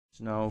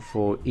Now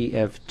for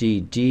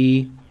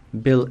EFDD,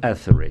 Bill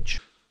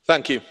Etheridge.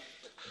 Thank you.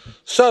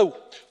 So,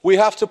 we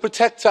have to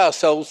protect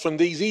ourselves from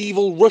these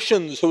evil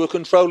Russians who are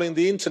controlling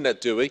the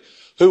internet, do we?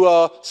 Who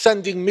are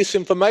sending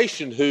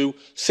misinformation, who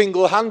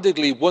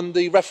single-handedly won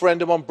the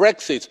referendum on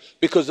Brexit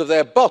because of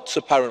their bots,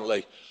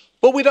 apparently.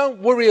 But we don't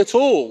worry at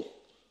all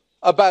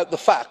about the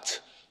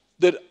fact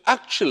that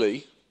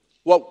actually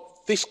what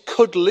this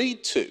could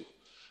lead to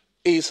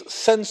is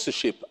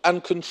censorship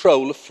and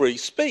control of free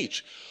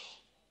speech.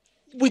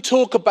 We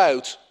talk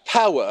about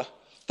power.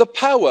 The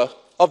power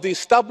of the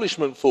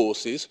establishment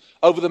forces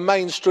over the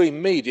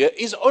mainstream media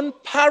is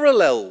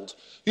unparalleled.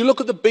 You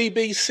look at the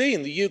BBC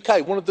in the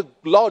UK, one of the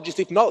largest,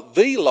 if not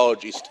the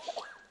largest,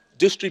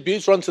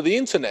 distributor onto the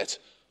internet,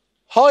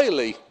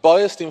 highly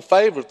biased in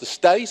favour of the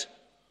state.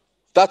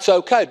 That's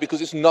okay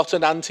because it's not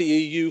an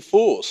anti-EU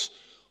force.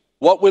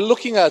 What we're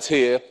looking at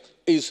here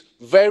is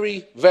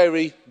very,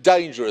 very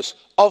dangerous.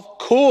 Of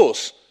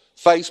course,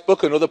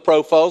 Facebook and other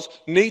profiles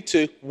need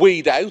to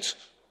weed out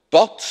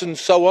bots and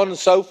so on and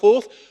so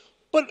forth.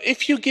 But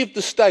if you give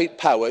the state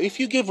power,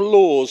 if you give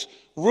laws,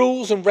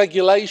 rules and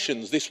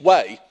regulations this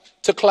way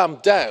to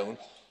clamp down,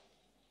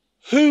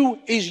 who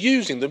is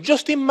using them?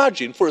 Just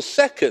imagine for a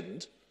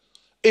second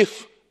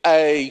if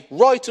a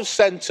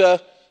right-of-centre,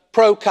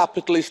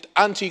 pro-capitalist,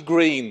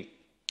 anti-green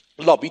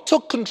lobby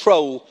took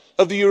control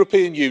of the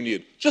European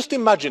Union. Just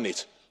imagine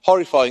it.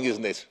 Horrifying,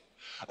 isn't it?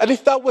 And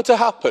if that were to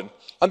happen,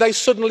 and they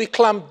suddenly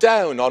clamped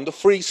down on the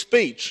free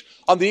speech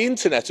on the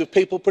internet of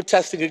people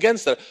protesting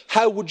against that,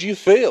 how would you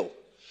feel?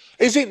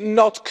 Is it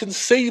not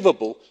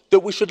conceivable that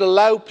we should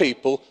allow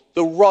people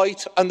the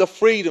right and the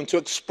freedom to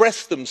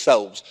express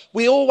themselves?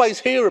 We always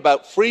hear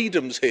about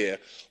freedoms here.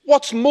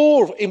 What's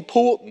more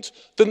important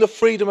than the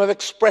freedom of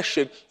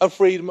expression and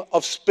freedom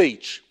of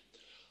speech?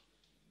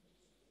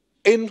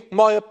 In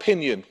my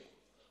opinion,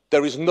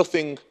 there is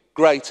nothing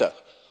greater.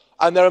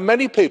 And there are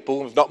many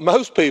people, if not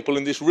most people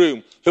in this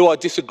room, who I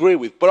disagree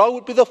with, but I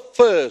would be the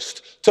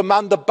first to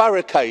man the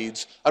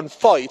barricades and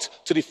fight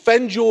to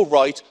defend your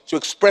right to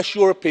express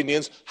your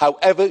opinions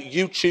however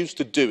you choose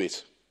to do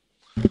it.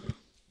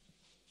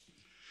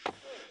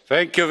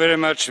 Thank you very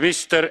much,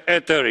 Mr.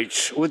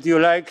 Etheridge. Would you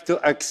like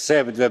to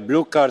accept the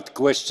blue card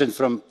question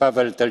from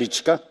Pavel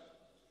TELIČKA?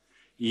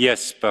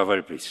 Yes,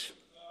 Pavel, please.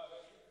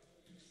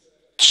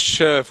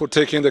 Chair, for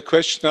taking the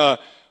question.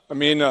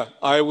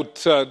 I would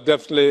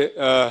definitely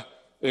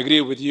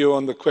agree with you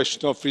on the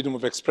question of freedom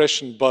of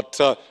expression, but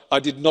I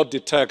did not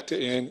detect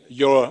in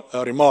your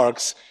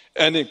remarks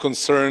any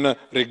concern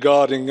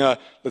regarding,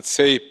 let's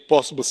say,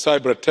 possible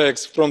cyber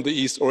attacks from the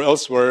East or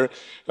elsewhere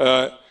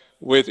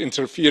with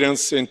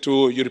interference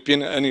into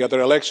European and any other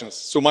elections.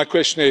 So my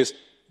question is,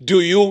 do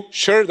you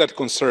share that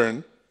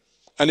concern?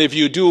 And if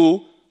you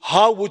do,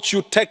 how would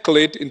you tackle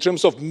it in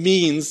terms of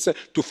means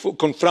to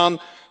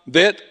confront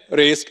that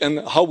risk,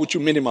 and how would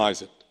you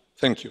minimise it?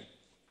 Thank you.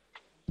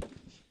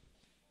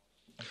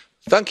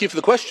 Thank you for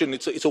the question.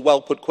 It's a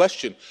well-put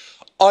question.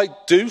 I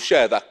do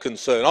share that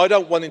concern. I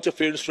don't want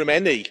interference from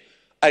any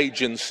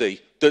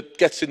agency that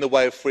gets in the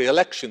way of free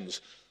elections.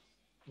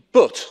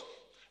 But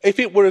if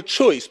it were a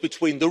choice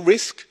between the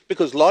risk,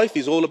 because life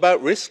is all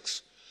about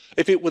risks,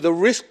 if it were the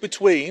risk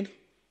between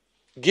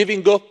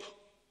giving up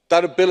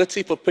that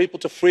ability for people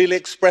to freely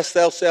express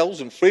themselves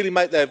and freely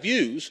make their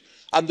views,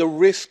 and the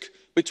risk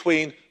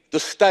between the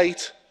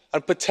state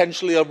and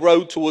potentially a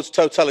road towards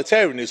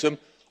totalitarianism,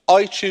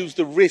 I choose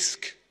the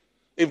risk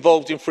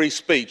involved in free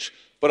speech,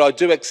 but I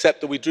do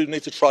accept that we do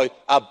need to try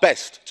our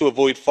best to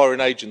avoid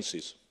foreign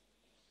agencies.